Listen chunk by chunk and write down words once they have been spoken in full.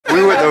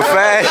The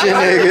fashion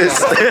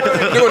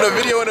niggas. Doing a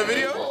video in a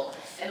video?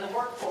 And the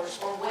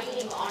workforce are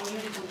waiting on you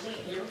to complete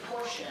your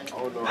portion. I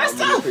don't know. I'm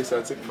gonna pay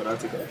some ticket, but I'll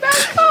take that.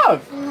 That's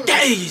tough.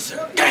 Days.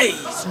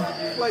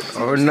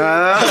 Oh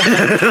nah.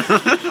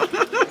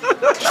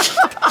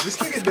 This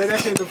nigga dead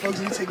ass the fuck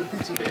you take a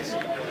picture of that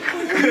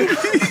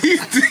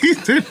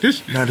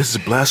shit. Nah, this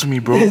is blasphemy,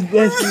 bro.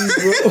 Blasphemy,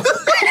 bro.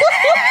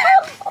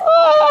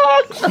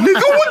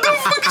 Nigga, what the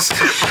fuck is...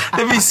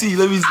 Let me see.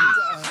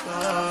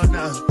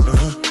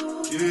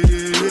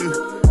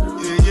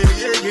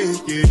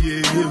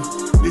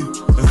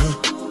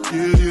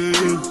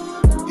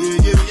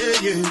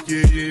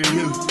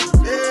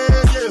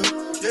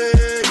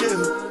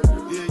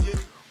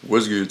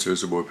 What's good, to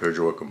it's your boy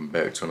Pedro. Welcome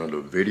back to another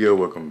video.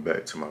 Welcome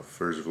back to my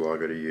first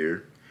vlog of the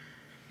year.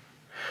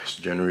 It's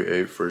January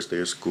 8th, first day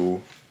of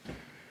school.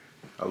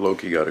 I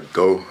low-key gotta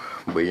go,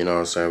 but you know what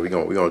I'm saying, we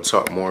gonna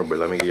talk more, but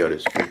let me get y'all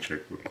this fit check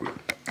real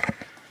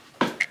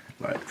quick.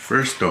 Like,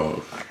 first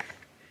off,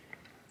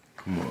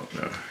 come on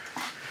now.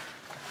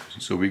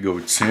 So we go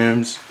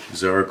Tim's,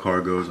 Zara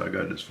Cargos. I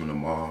got this from the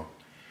mall.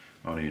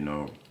 I don't even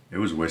know. It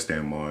was West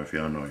End Mall, if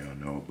y'all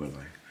know, but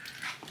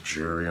like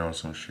jewelry on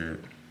some shit.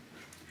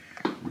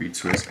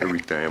 Retwist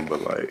everything,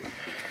 but like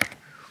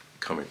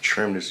come and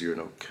trim this year,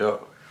 no cap.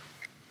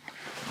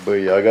 But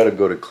yeah, I gotta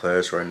go to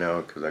class right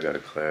now because I got a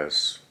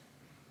class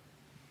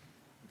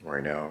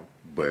right now.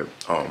 But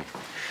yeah,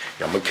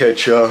 I'm gonna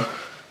catch y'all.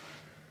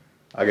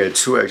 I got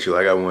two actually.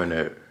 I got one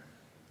at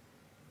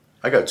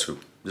I got two.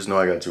 Just know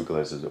I got two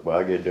classes, but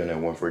I get done at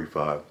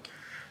 1:45,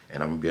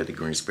 and I'm gonna be at the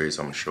green space.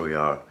 I'm gonna show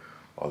y'all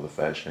all the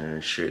fashion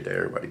and shit that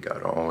everybody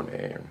got on,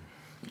 and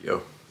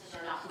yo.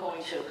 They're not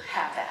going to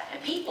have that,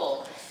 and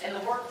people in the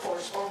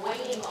workforce are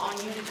waiting on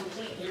you to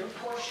complete your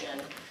portion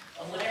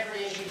of whatever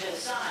it is you've been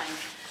assigned,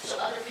 so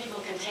other people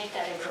can take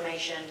that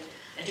information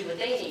and do what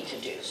they need to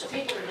do. So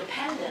people are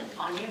dependent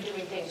on you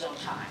doing things on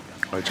time.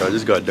 All right, y'all, I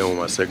just got done with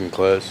my second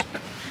class.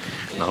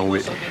 Now I'm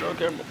with.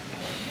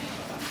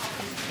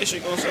 This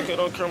shit gonna suck it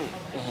on camera.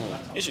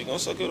 This shit gonna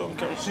suck it on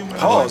camera.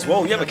 Pause.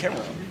 Whoa, you have a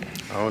camera.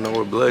 I don't know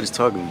what Blood is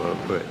talking about,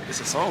 but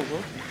It's a song, bro.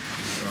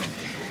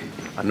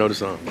 I know the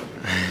song.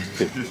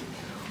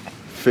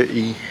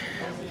 50.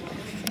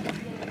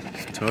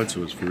 Talk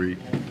to us free.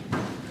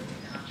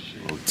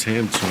 Oh,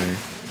 Tim Twin.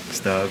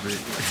 Stop it.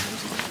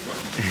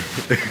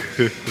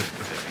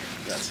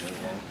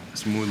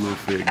 Smooth little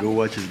fit. Go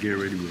watch us get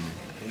ready with me.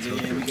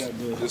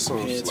 This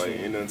song's like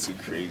ain't nothing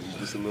too crazy.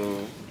 Just a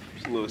little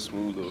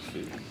smooth little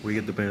fit. Where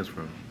you get the pants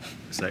from?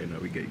 Sorry, no,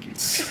 we get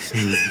keys.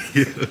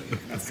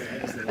 What's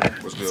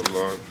good,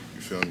 vlog?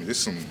 You feel me? This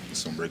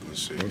some regular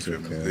shit. You feel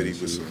me? Hoodie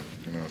with some,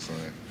 you know what I'm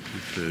saying? You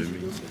feel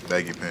me?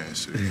 Baggy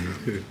pants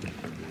shit.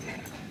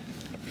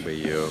 But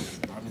yeah,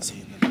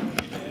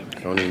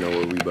 I don't even know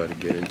what we about to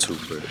get into,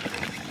 but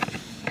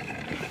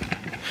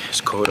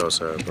it's cold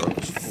outside, bro.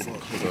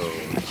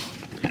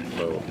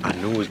 Bro, I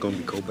knew it was gonna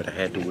be cold, but I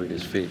had to wear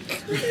this fit.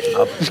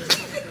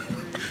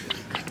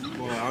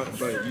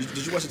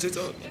 Did you watch the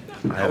TikTok?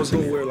 I was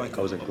gonna wear like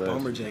a in class.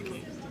 bomber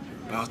jacket,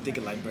 but I was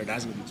thinking like, bro,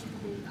 that's gonna be too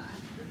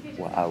cold.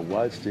 Well, I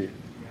watched it.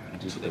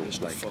 Just That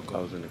bitch like fuck I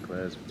up. was in the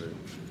class, but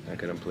I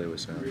couldn't play with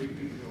sound.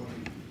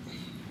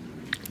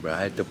 But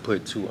I had to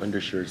put two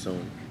undershirts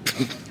on.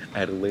 I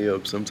had to lay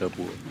up some type of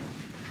way.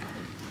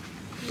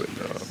 But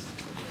no.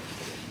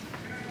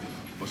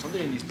 But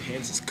something in these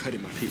pants is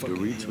cutting my Peep the fucking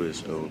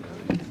retwist though.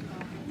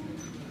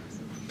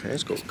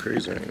 Pants go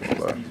crazy, I ain't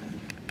gonna lie.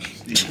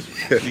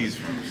 Steve.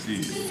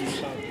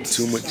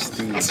 Too much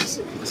steam.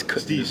 Let's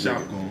cut Steve this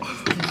shop out.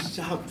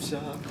 going.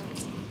 Shop.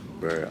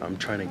 Bro, I'm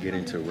trying to get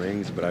into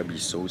rings, but I'd be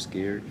so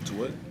scared. To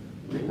what?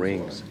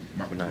 Rings.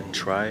 When I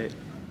try it,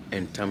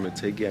 and time to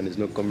take it, and there's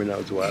no coming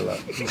out to Allah.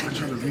 I tried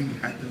to ring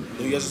at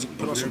the... You guys just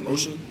put on some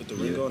lotion with the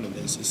ring on, and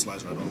then it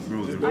slides right off.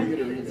 Bro, the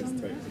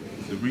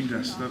ring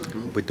got stuck,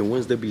 bro. But the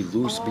ones that be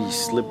loose be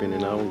slipping,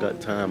 and I don't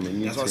got time.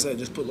 And That's why I said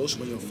just put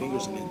lotion on your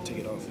fingers and then take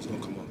it off. It's gonna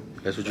come off.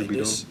 That's what you Like be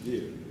this? doing?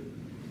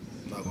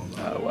 Yeah. Not gonna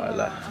lie. Ah,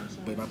 voila.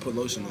 But if I put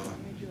lotion on,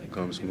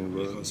 Come smooth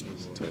it up. comes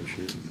smooth. Type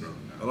shit.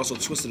 I'll also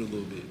twist it a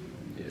little bit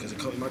because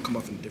it might come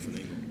off in a different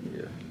angle.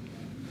 Yeah.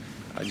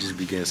 I just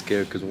be getting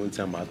scared because one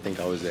time I think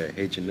I was at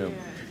H&M.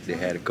 They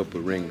had a couple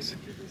of rings.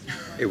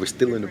 It was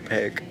still in the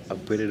pack. I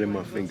put it in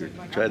my finger.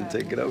 Tried to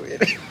take it out.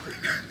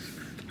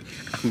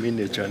 I'm in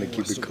there trying to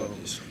keep it calm.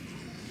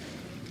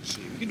 Shit,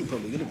 we can do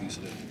public interviews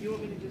today. Oh,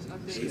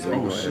 shit.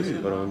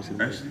 Hold on, let me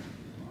see. Actually,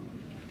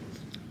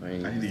 I I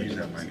ain't. need to use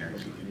that mic,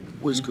 actually.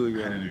 What's good, I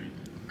y'all? didn't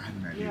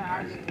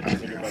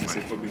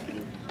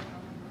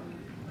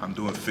I'm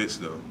doing fits,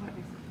 though.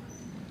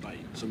 Like,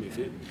 show me a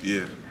fit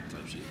Yeah.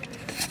 type shit.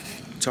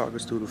 Talk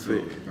us through the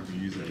fit. If I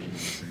can use that, you know what I'm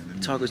saying? Let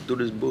me- Talk us through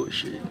this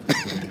bullshit.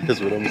 That's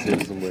what I'm saying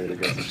to somebody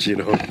that got some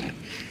shit on. I'm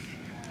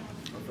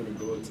finna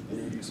go up to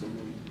interview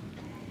someone.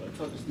 Like,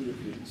 talk us through the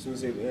fit. As soon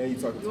as they, you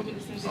talking to me.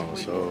 Oh,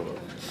 so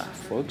I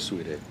fucks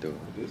with it though.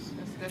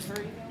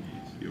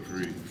 You're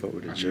free. Fuck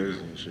with the I jersey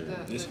should. and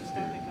shit. This?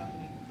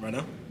 Right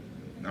now?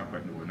 Not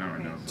right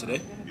now. Today?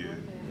 Yeah.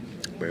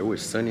 But it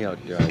was sunny out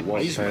there. I I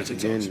walked use my past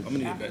TikToks. again. I'm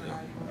gonna get back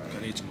though.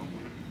 I need tomorrow.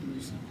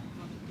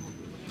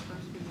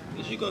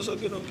 You gonna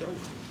suck it on camera?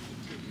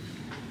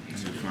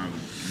 This is fine.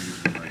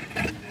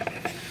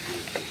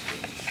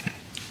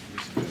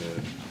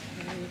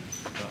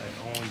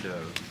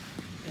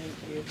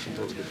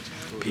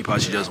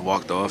 Peapod, she just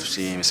walked off.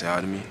 She didn't even say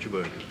hi to me.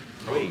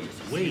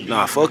 Wait.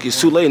 Nah, fuck, it's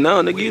too late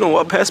now, nigga. You don't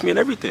walk past me and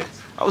everything.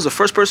 I was the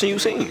first person you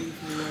seen.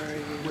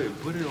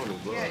 Wait, put it on the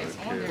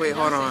vlog. Wait,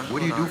 hold on.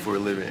 What do you do for a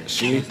living?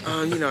 She?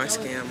 You know, I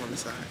scam on the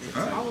side.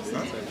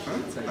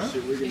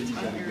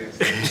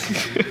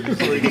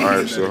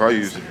 Alright, so how you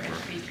use it?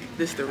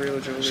 This the real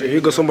jewelry. Shit,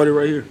 here goes somebody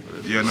right here.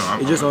 Yeah, no,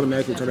 It just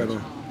automatically turn that on.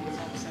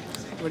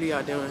 What are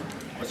y'all doing?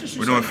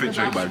 we're doing fit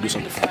check. About to do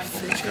something.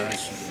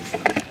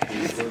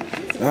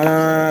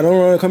 Nah, don't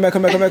run. Come back.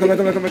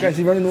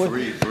 He's running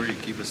away. Three,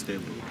 keep it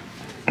stable.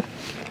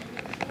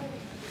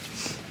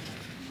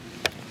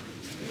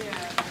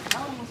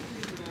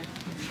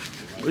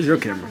 Where's your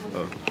camera?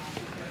 Oh.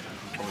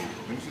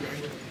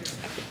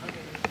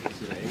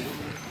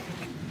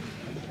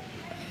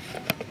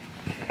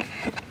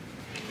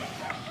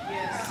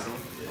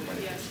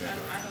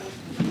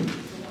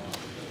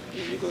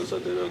 You gonna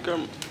set that up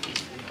camera?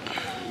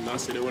 Not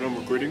say that when I'm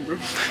recording, bro.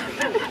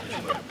 I'm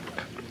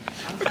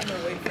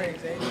gonna wait for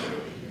exam.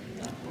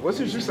 What's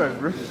your shoe size,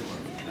 bro? It's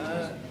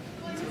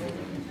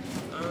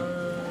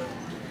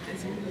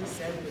usually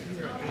 7, but these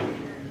are 8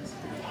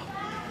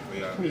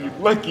 years. You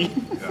lucky.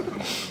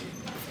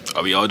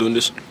 Are we all doing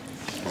this?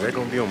 Is that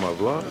gonna be on my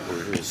vlog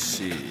or his?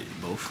 Shit,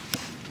 both.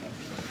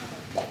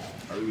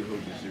 I really hope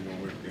this shit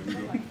gonna work. Here we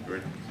go.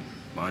 Ready?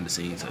 Behind the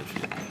scenes type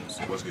shit.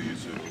 So what's good,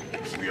 YouTube?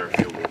 We are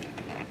here with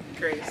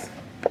Grace.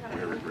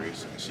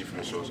 Grace, and she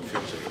finna show us a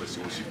fit check. Let's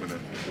see what she finna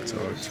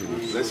Talk to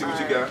us. Let's see what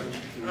you got.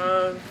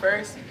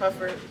 First,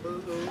 Puffer,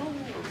 Boohoo.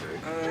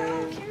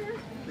 Okay.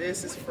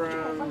 This is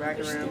from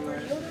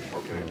Ragarama.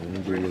 Okay. Let me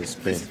do a little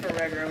spin. This is from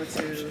Ragarama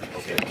too.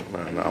 Okay.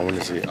 No, I want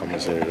to see. I'm gonna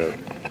set it up.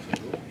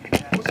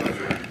 What's that?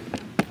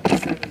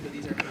 7, but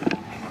these are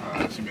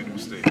 8. She made a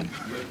mistake.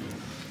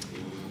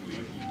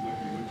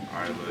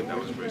 Alright, look, that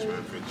was Grace for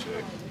her fit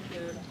check.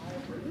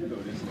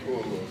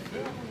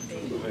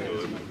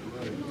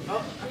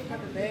 Oh, I got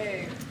the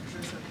bag.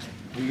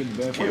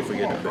 Can't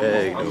forget the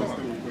bag, though.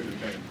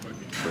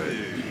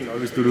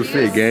 Always do the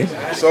fit, gang.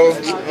 So,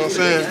 you know what I'm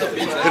saying?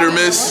 Hit or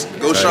miss,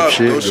 go Type shop,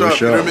 shit, go go shop.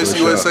 Hit or shop, miss go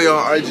USA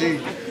on IG.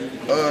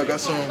 Got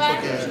some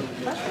fucking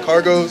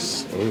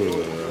cargos,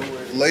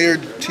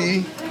 layered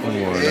tee, Come on,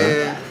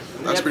 man.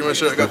 and that's pretty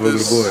much it. I got Look at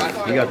this the boy.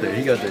 He got the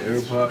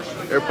AirPod.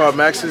 AirPod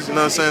Maxes, you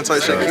know what I'm saying?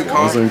 Tight shit, keep On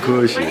calm. some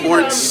cool shit.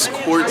 Quartz.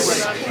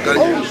 Gotta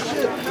get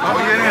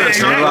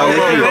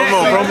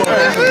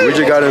We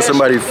just got in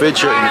somebody's fit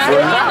check, you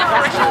feel me?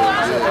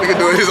 nigga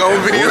doing his own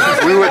video.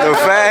 We with the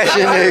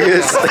fashion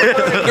niggas.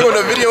 Doing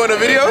a video in a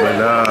video?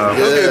 Nah.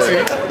 It's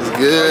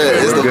good.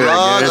 It's the Good,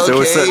 vlog. gang. So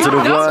what's up to the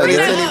vlog,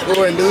 gang?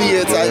 2024 New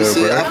Year type Yeah,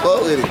 shit. bro. I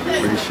fuck with it.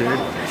 Appreciate it.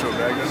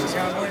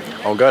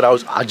 Oh God,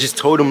 I just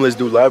told him let's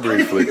do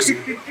library flicks.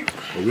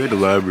 But we're at the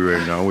library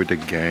right now with the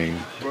gang,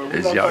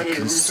 as y'all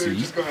can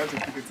see.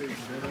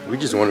 We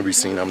just want to be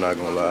seen. I'm not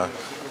gonna lie.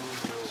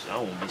 I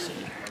won't be seen.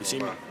 You see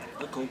me?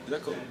 That cool.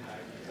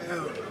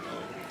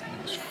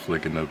 Just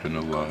flicking up in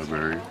the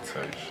library.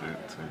 Type shit.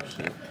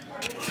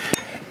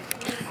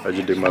 I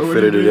just did my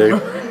fitter today.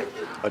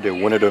 I did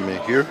one of them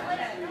in here.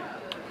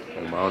 I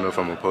don't know if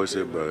I'm gonna post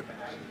it, but you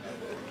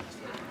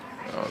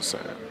know what I'm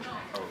saying.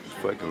 Just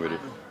fucking with it.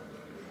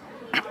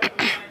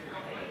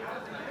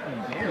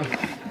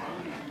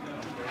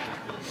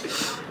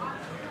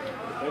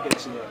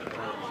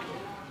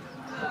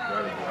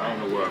 I don't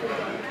know what.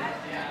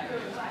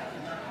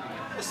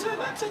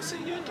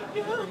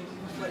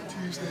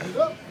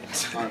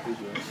 I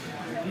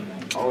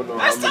don't know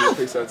how many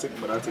pics I took,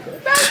 but I took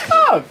it.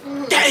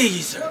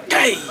 Days.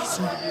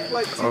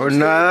 Oh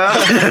nah.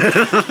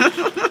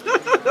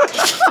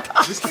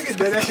 This nigga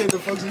dead ass the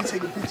fuck you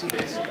take a picture of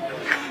this.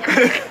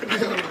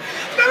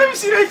 Now let me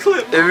see that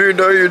clip. If you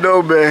know, you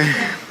know, man.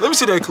 Let me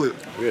see that clip.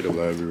 We're at the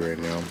library right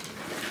now.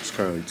 It's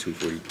currently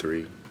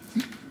 2:43.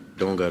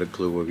 Don't got a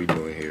clue what we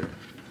doing here.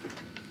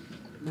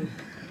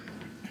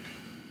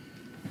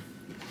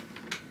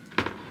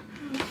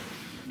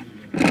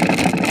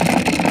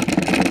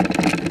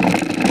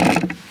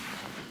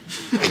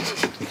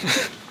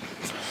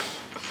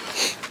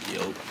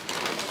 Yo,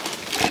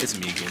 it's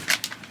me again.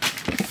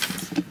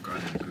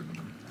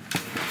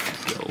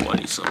 Yo, I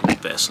need some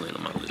Vaseline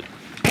on my lip.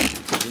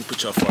 Let me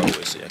put y'all far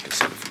away so I can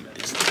see it from a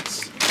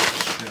distance.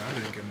 Yeah, I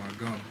didn't get my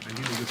gum. And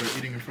you niggas are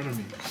eating in front of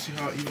me. See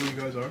how evil you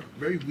guys are?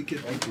 Very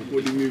wicked people.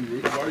 What do you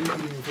mean, bro? Why are you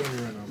eating in front of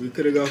me right now? We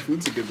could have got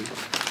food together.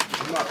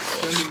 I'm not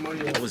spending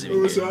money on wasn't Oh,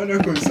 even so I'm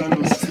not gonna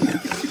send us.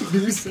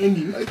 Did we send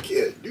you? I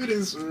can't do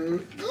this, bro.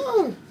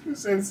 Oh, who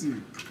sends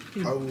you?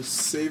 I will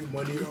save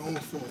money your own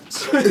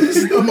fault.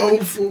 It's not my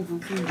own fault, bro,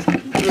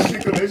 please.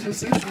 Your connection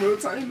 6, bro.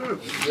 Tighten up.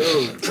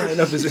 Yo, tying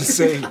up is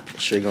insane.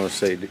 Shit gonna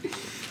say,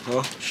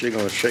 Huh? shit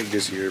gonna shake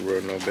this year, bro.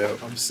 No doubt.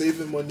 I'm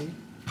saving money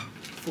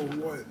for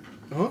what?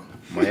 Huh?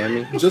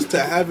 Miami. Just to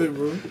have it,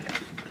 bro.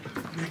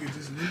 Nigga,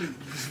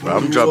 just But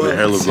I'm dropping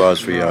hella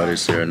vlogs for y'all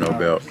this year, no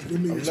doubt.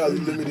 I'm not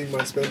limiting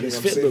my spending. His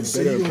I'm fit saying, look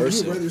better in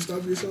person. You'd rather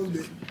stop yourself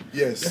than...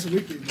 Yes. That's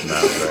wicked.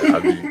 Nah, bro, I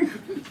be.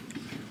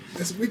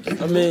 That's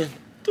wicked. I mean,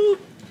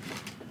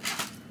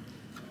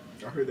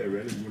 I heard that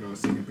randomly when I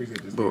was taking pictures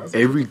of this. Bro,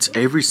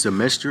 every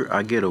semester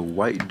I get a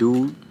white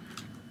dude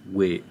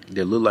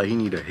that look like he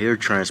need a hair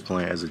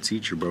transplant as a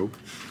teacher, bro.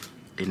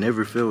 It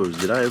never fails.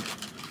 Did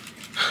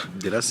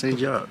I send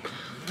y'all?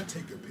 I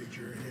take a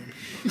picture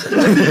of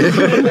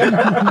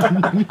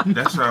him.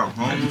 That's how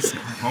Holmes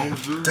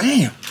do.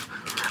 Damn. I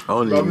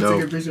don't even know.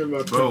 Take a picture of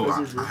my Bro,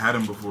 professor, I had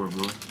him before,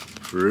 bro.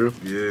 For real?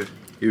 Yeah,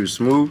 He was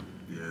smooth?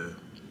 yeah.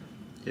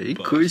 Yeah, he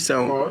could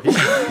sound.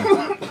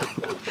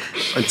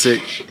 Until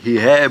he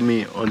had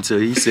me until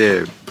he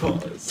said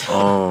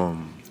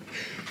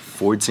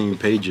 14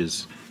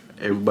 pages.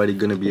 Everybody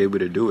gonna be able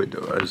to do it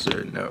though. I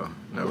said no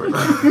we're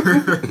not.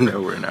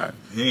 No we're not.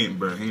 He ain't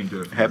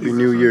do it. Happy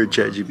New Year, He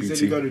said you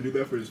ChatGPT. got to do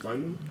that for his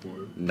final?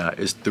 Or Nah,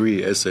 it's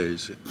 3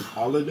 essays.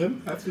 all of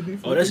them have to be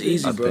 14 oh, that's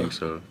easy, I bro. think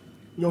so.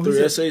 No, he 3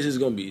 said essays is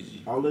gonna be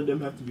easy. all of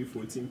them have to be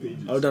 14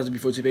 pages. Oh, it has to be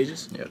 14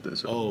 pages? Yeah, I think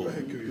so. Oh,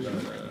 Heck, you-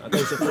 I thought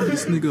you said 14.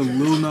 This nigga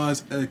Lil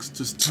Nas X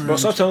just turned... Bro,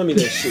 stop telling me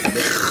that shit, bro.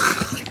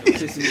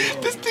 This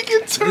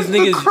nigga turned This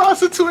nigga's- the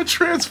cross into a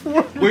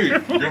transformer. Wait,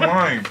 you're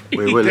lying.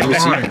 Wait, let me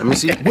see. Let me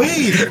see.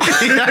 Wait.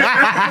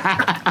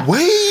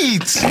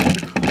 Wait.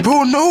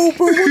 Bro, no,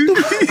 bro. What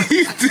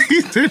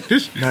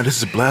the Nah, this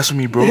is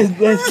blasphemy, bro.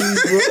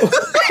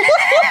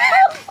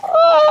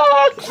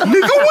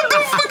 Nigga, what the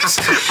fuck is...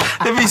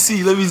 Let me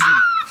see.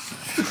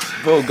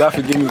 Bro, God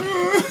forgive me.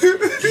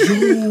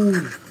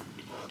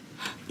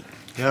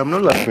 Yeah, I'm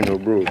not laughing though,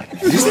 bro.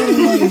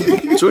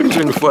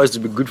 2024 has to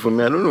be good for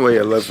me. I don't know why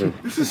you're laughing.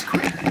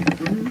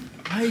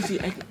 Why is he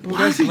acting? Bro,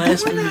 that's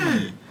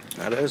blasphemy.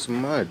 Nah, that's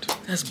mad.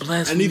 That's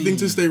blasphemy. Anything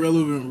to stay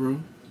relevant, bro.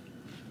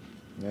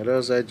 Nah,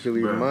 that's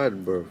actually Bro.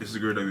 mad, bro. It's a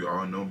girl that we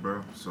all know,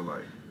 bro. So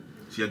like,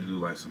 she had to do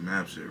like some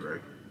math shit,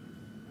 right?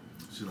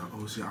 She's like,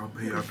 oh shit, I'll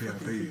pay you.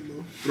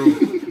 Bro,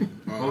 the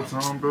whole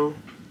time, bro.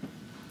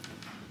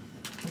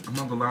 I'm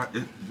not gonna lie,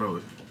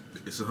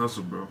 it's a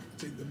hustle, bro.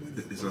 Take the money.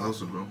 It's a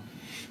hustle, bro.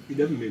 He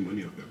definitely made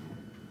money off that, bro.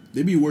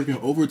 They be working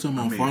overtime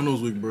on made-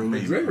 finals week, bro.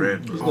 Made Right.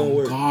 bread, bro. gonna Oh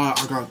work. God,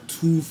 I got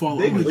 2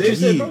 followers. They, Oh, they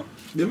said, gee. bro,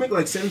 they make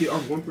like 70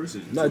 off one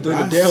person. Not doing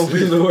the That's damn sick.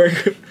 piece of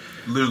work.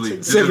 Literally,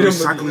 it's Send me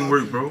recycling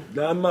work, bro.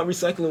 Nah, I'm not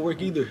recycling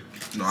work either.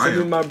 No, I Send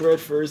me am. my bread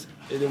first,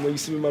 and then when you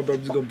send me my bread,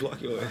 I'm just gonna block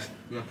your ass.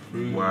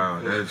 Wow,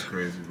 that is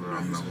crazy, bro.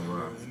 I'm not gonna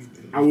lie.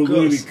 I would Because-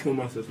 literally kill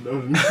myself. No.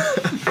 I'm not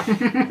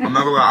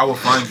gonna lie, I will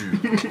find you.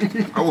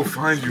 I will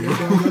find you, I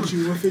bro. got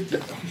you 150.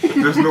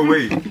 There's no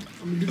way. I'm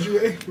gonna get you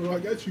 8, bro. I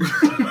got you.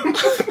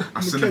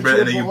 I send the catch bread you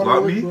and then you up on block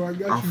all the me. way, bro. I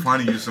got I'm you.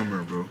 finding you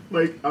somewhere, bro.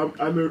 Like,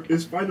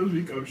 it's finals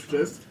week, I'm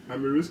stressed.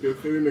 I'm at risk of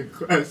failing the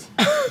class.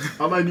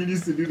 All I need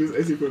is to do this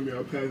essay for me,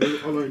 I'll pass.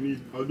 That's all I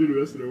need. I'll do the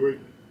rest of the work.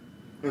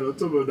 And on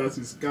top of that,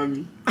 to scam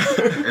me.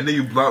 And then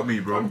you block me,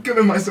 bro. I'm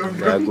killing myself,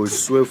 Nah, bro. go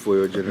swift for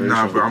your generation.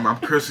 Nah, bro, I'm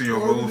cursing your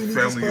whole Niggas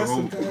family, your just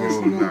whole,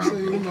 passing bro. pass, you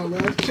know what I'm Nah, saying? My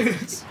last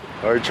chance.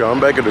 Alright, y'all,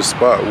 I'm back at the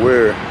spot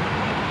where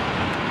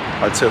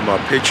I took my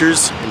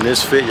pictures in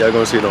this fit. Y'all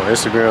gonna see it on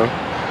Instagram.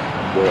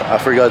 But I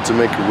forgot to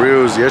make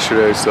reels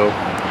yesterday, so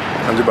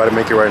I'm just about to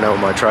make it right now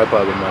with my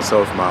tripod with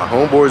myself. My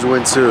homeboys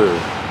went to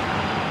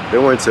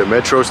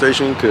Metro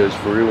Station because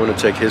Fareed want to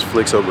check his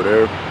flicks over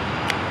there.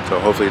 So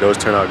hopefully those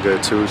turn out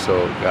good too.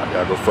 So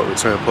y'all go fuck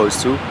return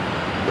post too.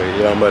 But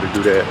yeah, I'm about to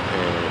do that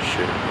and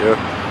shit. Yeah.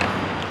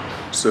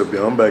 So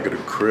yeah, I'm back at the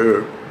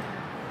crib.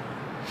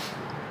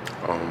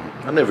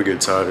 I never get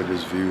tired of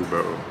this view,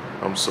 bro.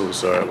 I'm so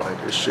sorry. Like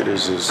this shit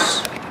is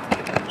just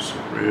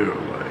surreal.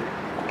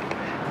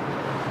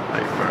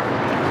 Like, bro,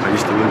 I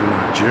used to live in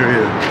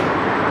Nigeria.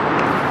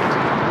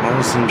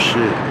 On some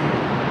shit.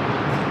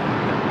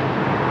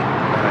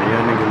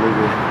 Yeah, nigga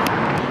living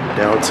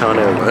downtown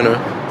Atlanta.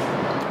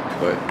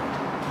 But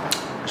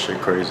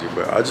shit crazy.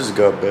 But I just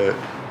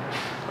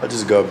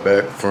got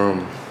back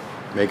from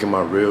making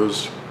my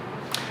reels.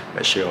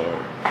 That shit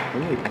hard.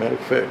 Matter of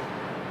fact,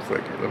 fuck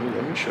it. Let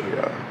me show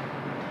y'all.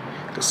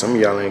 Cause some of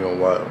y'all ain't gonna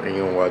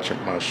watch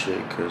my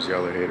shit cause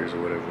y'all are haters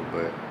or whatever,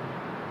 but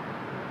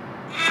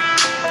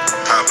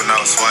Hopping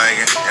out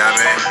swinging, you know what I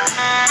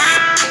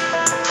mean?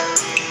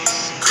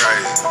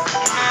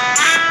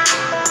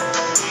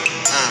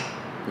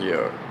 Crazy.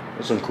 yeah,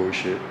 that's some cool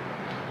shit. You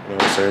know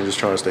what I'm saying? Just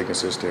trying to stay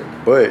consistent.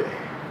 But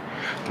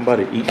I'm about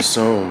to eat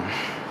some.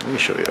 Let me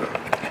show y'all.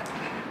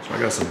 So I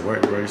got some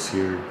white rice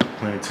here,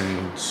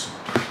 plantains,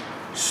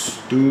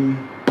 stew,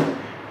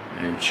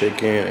 and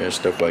chicken and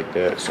stuff like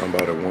that. So I'm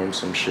about to warm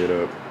some shit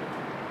up,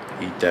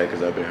 eat that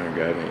because I've been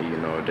hungry. I haven't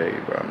eaten all day,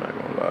 bro. I'm not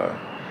gonna lie.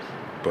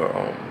 But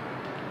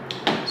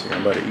so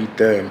I'm about to eat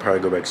that and probably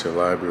go back to the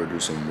library or do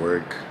some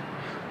work.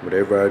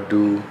 Whatever I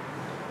do,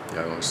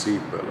 y'all gonna see.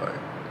 But like,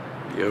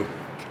 yo.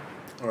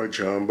 All right,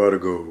 y'all. I'm about to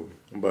go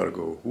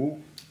hoop.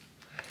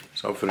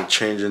 So I'm finna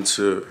change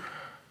into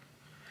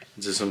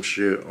some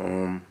shit.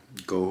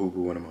 Go hoop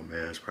with one of my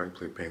mans. Probably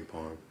play ping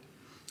pong.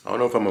 I don't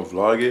know if I'm gonna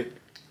vlog it,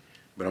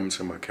 but I'm gonna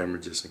turn my camera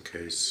just in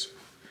case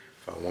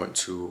if I want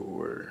to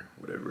or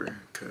whatever.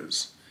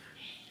 Cause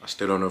I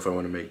still don't know if I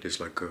want to make this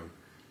like a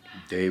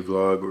day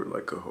vlog or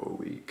like a whole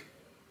week.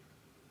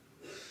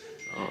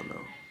 I don't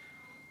know.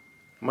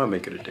 I might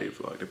make it a day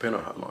vlog,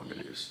 depending on how long it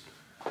is.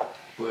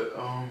 But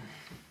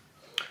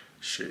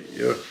shit,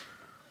 yeah.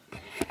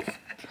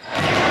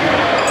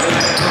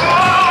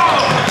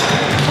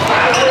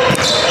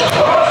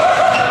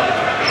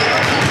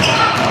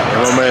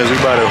 Yeah, my man, we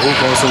about to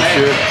hoop on some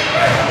shit.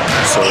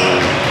 So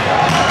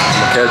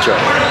I'ma catch y'all.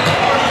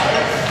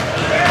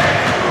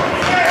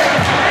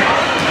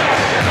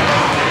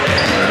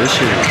 This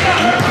shit is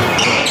deep.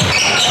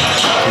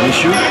 Can you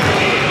shoot?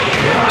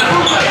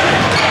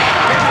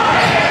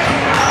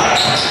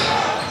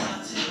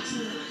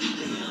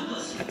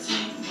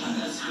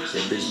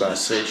 That bitch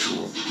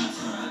bisexual.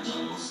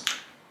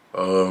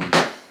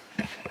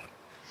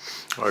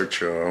 Alright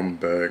y'all, I'm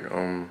back.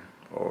 I'm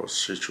all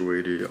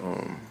situated.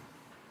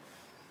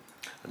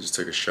 I just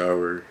took a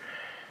shower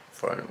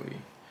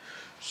finally.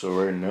 So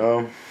right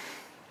now,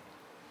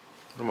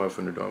 what am I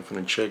finna do? I'm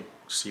finna check,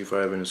 see if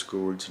I have any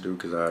schoolwork to do,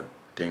 because I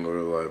didn't go to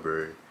the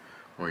library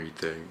or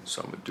anything.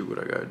 So I'm gonna do what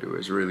I gotta do.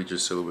 It's really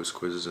just syllabus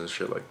quizzes and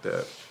shit like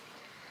that.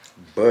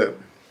 But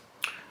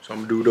so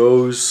I'm gonna do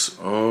those,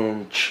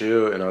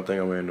 chill, and I think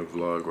I'm gonna end the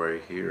vlog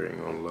right here.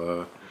 Ain't gonna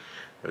lie.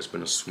 It's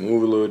been a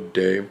smooth little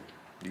day.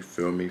 You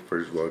feel me?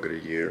 First vlog of the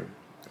year.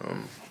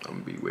 I'm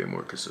gonna be way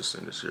more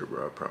consistent this year,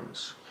 bro. I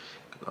promise.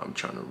 I'm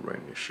trying to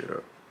run this shit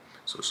up.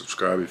 So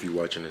subscribe if you're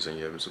watching this and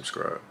you haven't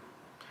subscribed.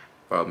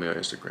 Follow me on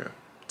Instagram,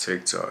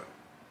 TikTok.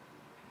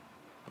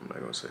 I'm not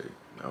gonna say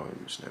I don't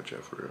use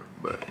Snapchat for real,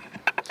 but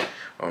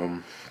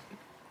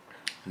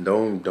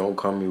don't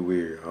call me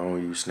weird. I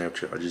don't use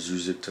Snapchat. I just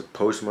use it to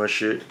post my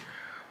shit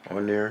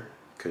on there,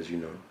 cause you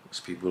know there's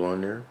people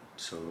on there,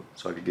 so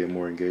I could get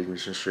more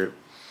engagements and shit.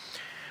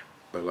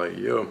 But like,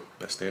 yo,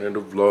 that's the end of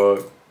the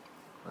vlog.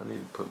 I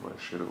need to put my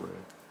shit away.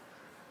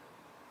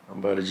 I'm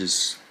about to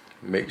just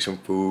make some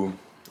food,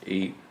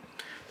 eat.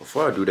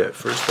 Before I do that,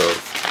 first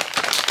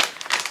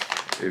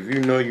off, if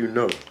you know, you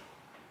know.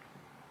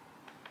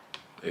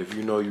 If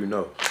you know, you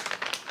know.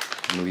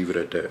 I'm gonna leave it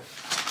at that.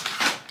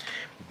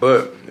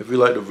 But if you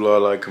like the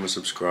vlog, like, comment,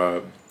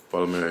 subscribe.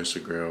 Follow me on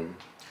Instagram.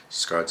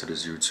 Subscribe to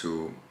this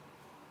YouTube.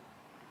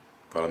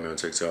 Follow me on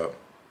TikTok,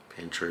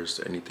 Pinterest,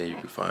 anything you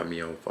can find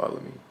me on, follow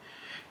me.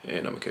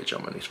 And I'm gonna catch y'all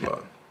on my next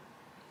vlog.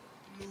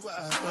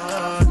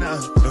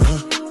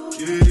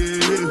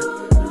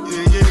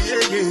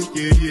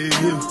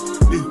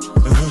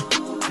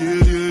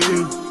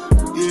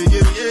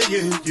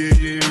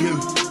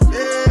 Yeah.